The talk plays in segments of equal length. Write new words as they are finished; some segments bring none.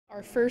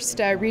Our first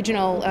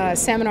regional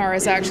seminar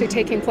is actually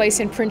taking place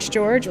in Prince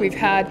George. We've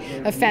had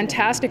a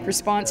fantastic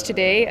response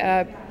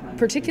today,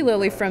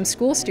 particularly from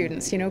school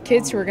students,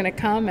 kids who are going to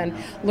come and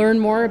learn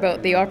more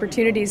about the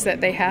opportunities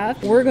that they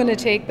have. We're going to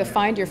take the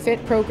Find Your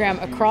Fit program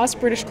across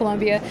British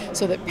Columbia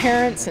so that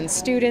parents and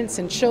students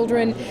and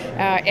children,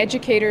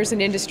 educators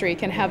and industry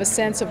can have a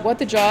sense of what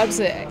the jobs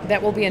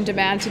that will be in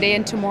demand today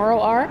and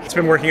tomorrow are. It's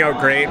been working out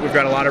great. We've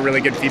got a lot of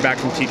really good feedback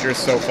from teachers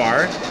so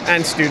far,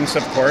 and students,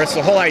 of course.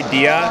 The whole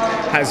idea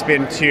has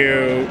been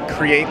to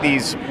create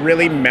these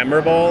really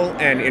memorable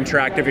and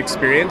interactive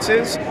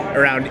experiences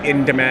around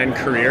in-demand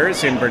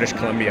careers in British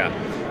Columbia.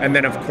 And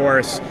then, of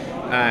course,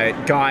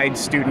 guide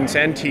students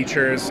and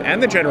teachers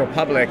and the general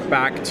public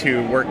back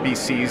to Work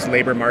BC's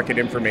labour market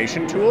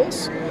information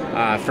tools.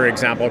 For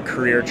example,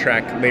 Career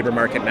Trek, Labour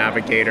Market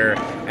Navigator,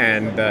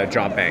 and the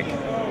Job Bank.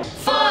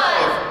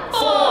 5,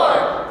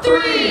 4,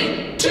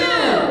 3, 2,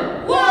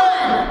 1.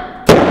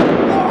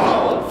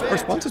 Our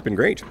response has been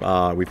great.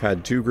 We've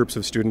had two groups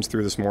of students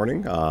through this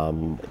morning.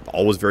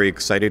 Always very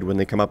excited when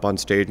they come up on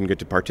stage and get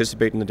to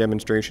participate in the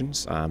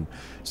demonstrations.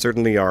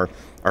 Certainly our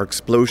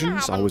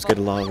explosions always get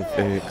a lot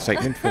of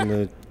excitement from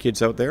the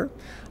kids out there.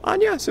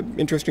 And yeah, some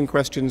interesting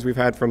questions we've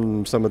had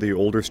from some of the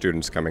older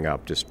students coming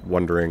up, just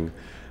wondering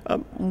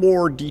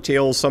more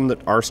details, some that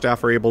our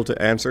staff are able to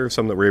answer,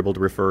 some that we're able to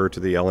refer to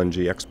the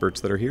LNG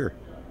experts that are here.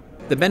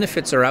 The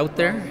benefits are out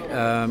there.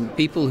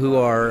 People who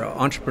are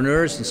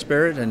entrepreneurs in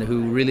spirit and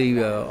who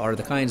really are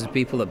the kinds of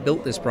people that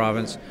built this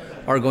province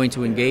are going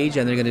to engage,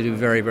 and they're going to do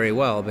very, very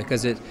well,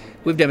 because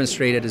we've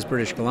demonstrated as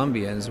British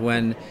Columbians,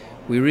 when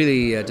we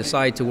really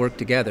decide to work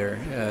together,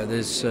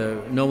 there's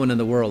no one in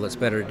the world that's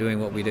better at doing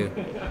what we do.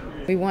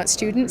 We want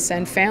students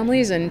and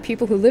families and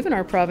people who live in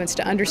our province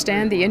to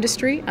understand the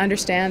industry,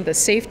 understand the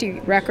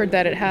safety record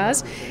that it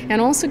has,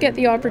 and also get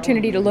the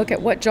opportunity to look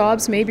at what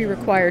jobs may be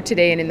required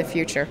today and in the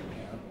future.